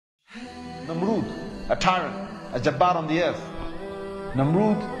Nimrood, a tyrant, a Jabbar on the earth.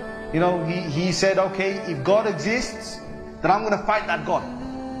 Nimrood, he said, okay, if God exists, then I'm going to fight that God.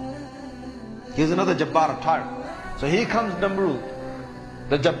 Here's another Jabbar, a tyrant. So here comes Nimrood,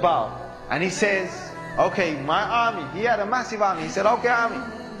 the Jabbar, and he says, okay, my army, he had a massive army. He said, okay, army,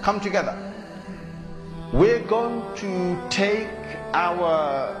 come together. We're going to take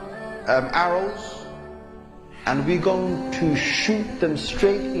our arrows and we're going to shoot them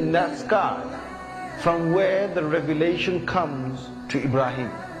straight in that sky from where the revelation comes to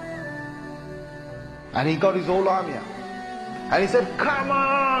Ibrahim. And he got his whole army out. And he said, come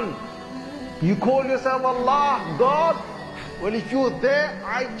on! You call yourself Allah, God? Well, if you're there,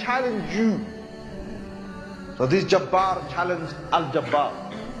 I challenge you. So this Jabbar challenged Al-Jabbar,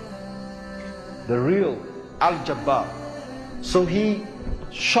 the real Al-Jabbar. So he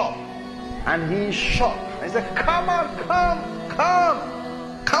shot, and he shot. He said, come on,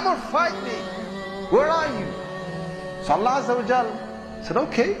 come and fight me. Where are you? So Allah Azza wa Jal said,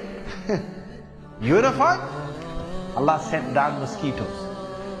 okay, you in a fight? Allah sent down mosquitoes.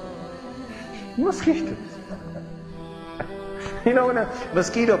 Mosquitoes. When a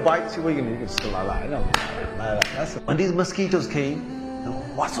mosquito bites you, what are you going to do? Still Allah. When these mosquitoes came,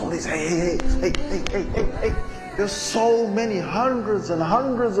 what's all this? Hey. There's so many, hundreds and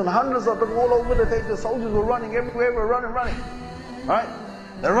hundreds and hundreds of them all over the place. The soldiers were running everywhere, were running. Right?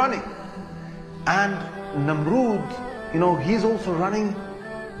 They're running. And Nimrood, he's also running.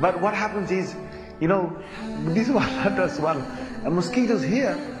 But what happens is, this is what Allah does well. A mosquito's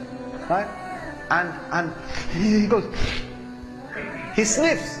here, right? And he goes, he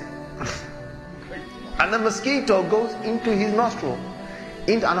sniffs. And the mosquito goes into his nostril.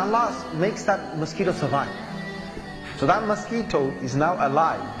 And Allah makes that mosquito survive. So that mosquito is now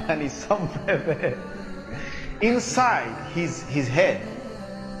alive and is somewhere there. Inside his head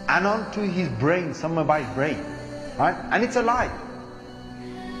and onto his brain, somewhere by his brain. Right? And it's alive.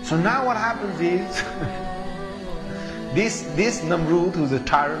 So now what happens is, this Nimrood, who's a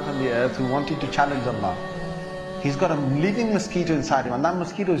tyrant on the earth, who wanted to challenge Allah, he's got a living mosquito inside him, and that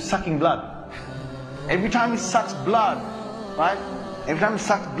mosquito is sucking blood. Every time he sucks blood, right? Every time he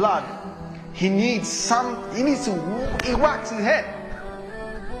sucks blood, he whacks his head.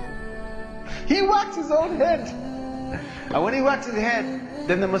 He whacks his own head. And when he whacks his head,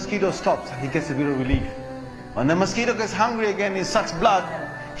 then the mosquito stops and he gets a bit of relief. When the mosquito gets hungry again, he sucks blood,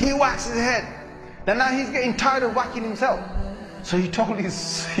 he whacks his head. Then now he's getting tired of whacking himself. So he told his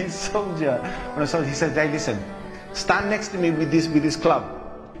soldier, he said, hey, listen, stand next to me with this club.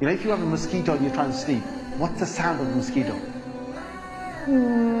 If you have a mosquito and you're trying to sleep, what's the sound of the mosquito?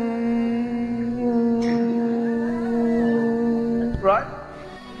 Right?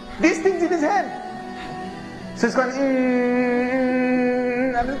 This thing's in his head. So it's going,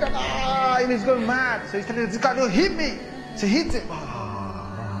 and he's going mad. So he's telling this guy, don't hit me. So he hits it.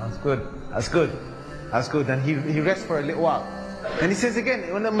 Oh, that's good. Then he rests for a little while. Then he says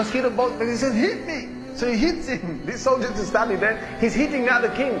again, when the mosquito bites, he says, hit me. So he hits him. This soldier is standing there. He's hitting now the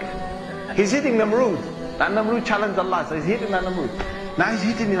king. He's hitting Nimrood. That Nimrood challenged Allah. So he's hitting that Nimrood. Now he's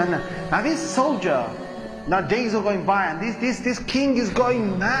hitting him. Now this soldier, now days are going by, and this king is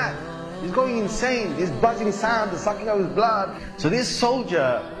going mad. He's going insane. This buzzing sound is sucking out his blood. So this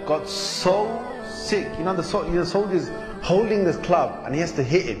soldier got so sick. The soldier's holding this club, and he has to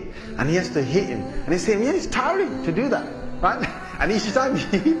hit him. And he's saying, it's tiring to do that. Right? And each time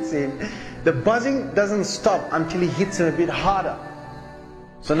he hits him, the buzzing doesn't stop until he hits him a bit harder.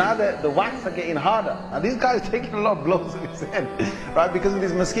 So now the whacks are getting harder. Now this guy is taking a lot of blows in his head, right, because of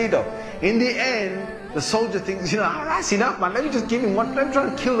this mosquito. In the end, the soldier thinks, that's enough, man. Let me just give him one. Let me try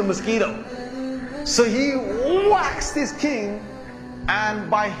to kill the mosquito. So he whacks this king, and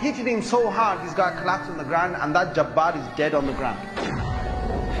by hitting him so hard, this guy collapsed on the ground, and that Jabbar is dead on the ground.